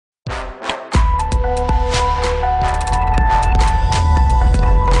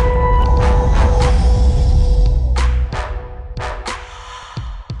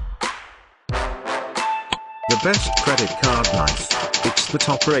best credit card knife. It's the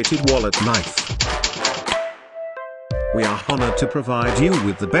top-rated wallet knife. We are honored to provide you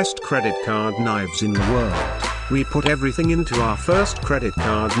with the best credit card knives in the world. We put everything into our first credit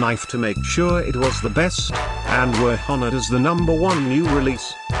card knife to make sure it was the best, and were honored as the #1 new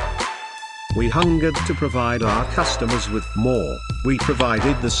release. We hungered to provide our customers with more. We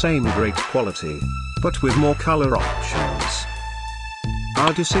provided the same great quality, but with more color options.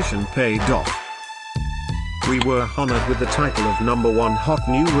 Our decision paid off. We were honored with the title of #1 hot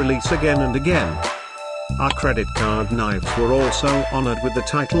new release again and again. Our credit card knives were also honored with the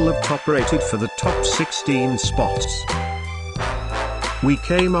title of top rated for the top 16 spots. We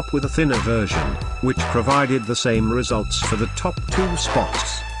came up with a thinner version, which provided the same results for the top 2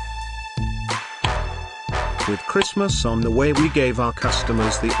 spots. With Christmas on the way, we gave our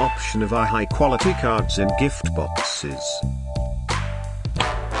customers the option of our high-quality cards in gift boxes.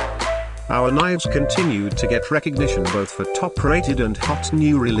 Our knives continued to get recognition both for top-rated and hot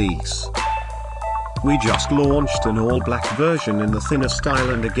new release. We just launched an all-black version in the thinner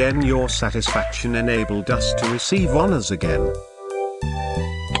style, and again your satisfaction enabled us to receive honors again.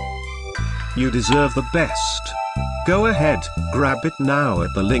 You deserve the best. Go ahead, grab it now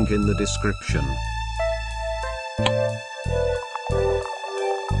at the link in the description.